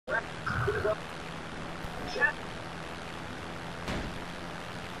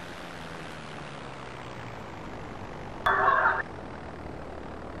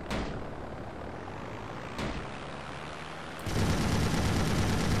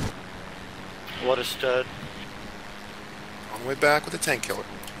What a stud. On the way back with a tank killer.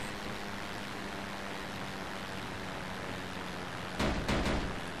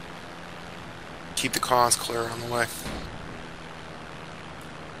 Keep the cars clear on the way.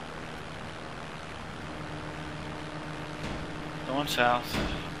 Going south.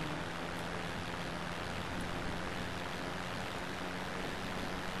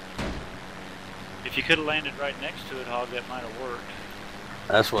 If you could have landed right next to it, Hog, that might have worked.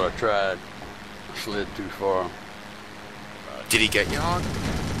 That's what I tried. Slid too far. Did he get you, Hog?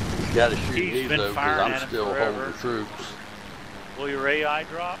 He's got to shoot He's me been though, because firing at I'm him still forever. holding troops. Will your AI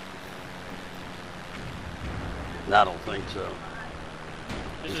drop? I don't think so.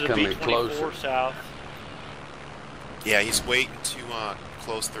 This He's is a coming B-24 closer. south. Yeah, he's waiting to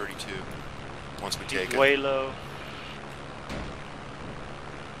close 32 once we take He's it. way low.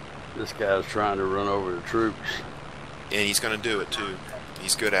 This guy's trying to run over the troops. And he's going to do it too.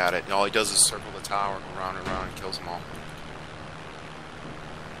 He's good at it. And all he does is circle the tower, go round and round, and kills them all.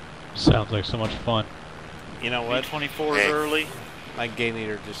 Sounds like so much fun. You know what? B-24 Hey. is early. My gay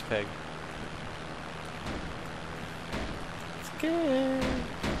leader just pegged. It's good.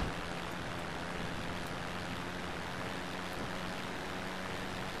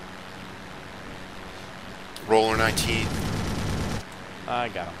 Roller 19. I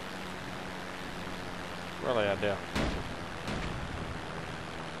got him. Really, I do.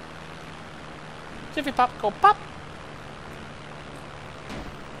 Jiffy pop, go pop.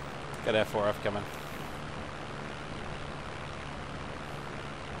 Got F4F coming.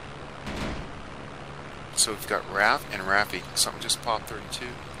 So we've got Raph and Raffy. Something just popped 32.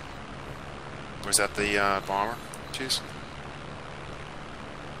 Or is that the bomber? Juice?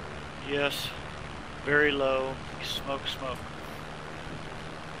 Yes. Very low. Smoke, smoke.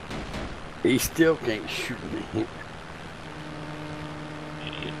 He still can't shoot me.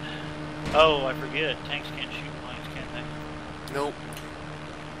 Idiot. Oh, I forget. Tanks can't shoot planes, can they? Nope.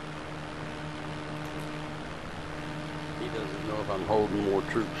 He doesn't know if I'm holding more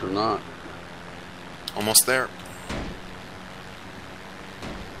troops or not. Almost there.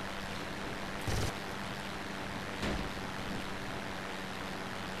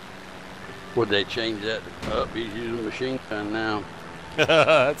 Would they change that up? He's using machine gun now.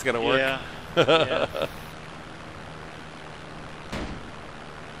 That's gonna work. Yeah. Yeah.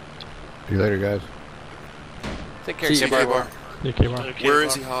 See you later, guys. Take care, See you, K-Bar. K-Bar. Yeah, came on. Okay, Where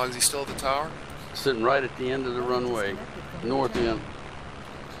is Bob. he, Hog? Is he still at the tower? Sitting right at the end of the runway, north end.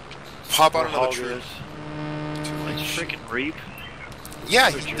 Pop out Where another Hog troop. is. Too late. It's freaking Reap.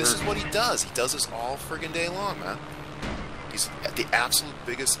 Yeah, Good this is jerk. what he does. He does this all friggin' day long, man. He's the absolute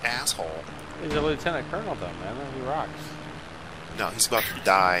biggest asshole. He's a lieutenant colonel, though, man. He rocks. No, he's about to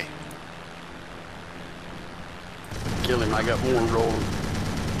die. Kill him. I got more rolling.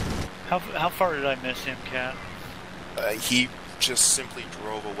 How far did I miss him, Cat? He just simply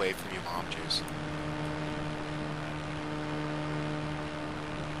drove away from you, Mom Juice.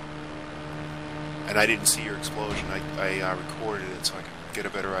 And I didn't see your explosion. I recorded it so I could get a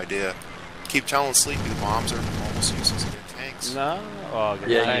better idea. Keep telling Sleepy the bombs are almost useless against tanks. No? Oh, good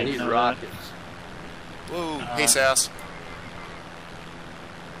Yeah, night. you need know rockets. Whoa, hey Sass.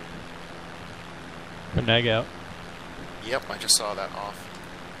 Good nag out. Yep, I just saw that off.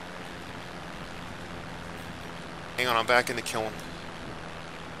 Hang on, I'm back in the kiln.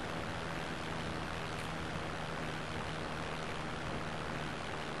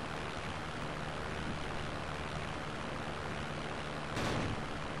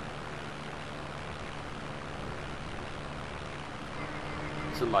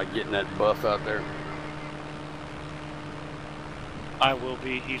 Somebody getting that buff out there. I will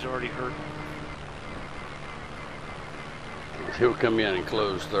be. He's already hurt. He'll come in and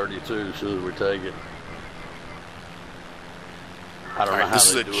close 32 as soon as we take it. I don't know Alright, how this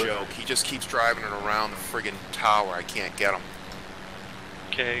is they a do joke. He just keeps driving it around the friggin' tower. I can't get him.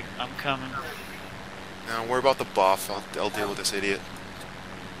 Okay, I'm coming. Now, worry about the buff. I'll deal with this idiot.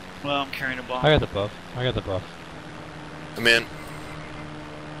 Well, I'm carrying a bomb. I got the buff. I got the buff. I'm in.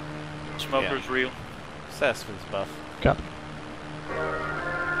 Smoker's real. Sessman's buff. Got.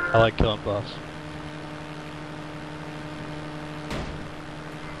 I like killing buffs.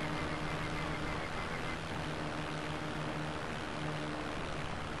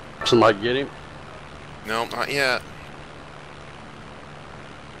 Somebody get him? No, not yet.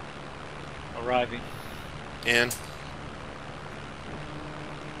 Arriving. In.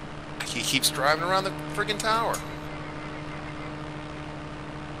 He keeps driving around the friggin' tower.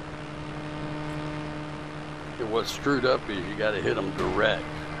 What's screwed up is you got to hit them direct.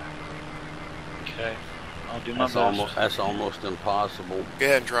 Okay. I'll do my best. That's almost impossible. Go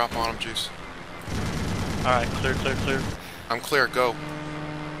ahead and drop on him, Juice. Alright, clear, clear, clear. I'm clear, go.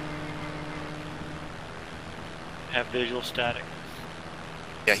 Have visual static.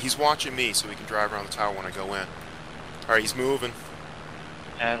 Yeah, he's watching me so he can drive around the tower when I go in. Alright, he's moving.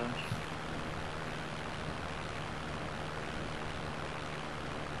 Have him.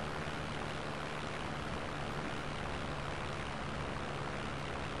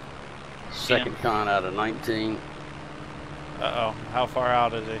 Second con out of 19. Uh-oh. How far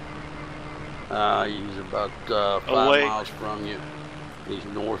out is he? He's about 5 Away. miles from you. He's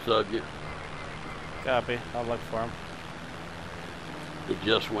north of you. Copy. I'll look for him. He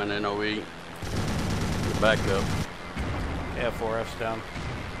just went in OE. Get back up. F4F's down.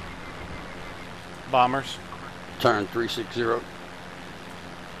 Bombers. Turn 360.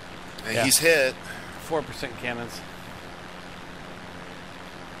 And Yeah. he's hit. 4% cannons.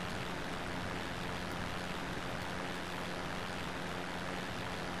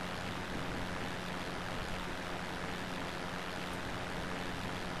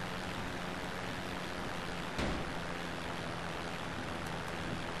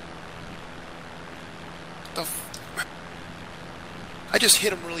 I just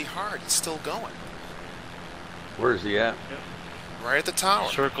hit him really hard. He's still going. Where's he at? Right at the tower.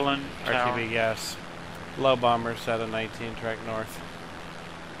 Circling tower. RTB gas. Low bombers out of 19, track north.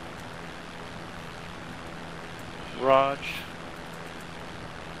 Raj.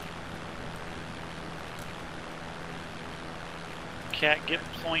 Cat, get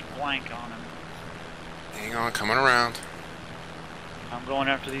point blank on him. Hang on, coming around. I'm going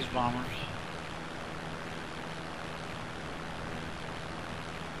after these bombers.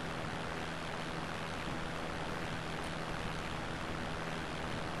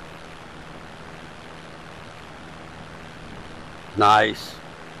 Nice.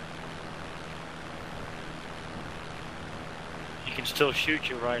 He can still shoot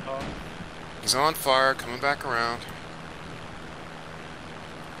you, right, Hog? He's on fire, coming back around.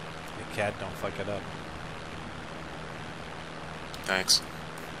 The cat, don't fuck it up. Thanks.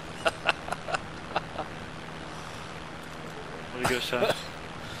 What do you go, Seth?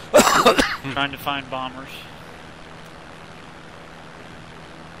 Trying to find bombers.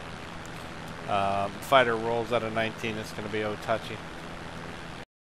 Fighter rolls out of 19. It's going to be otachi.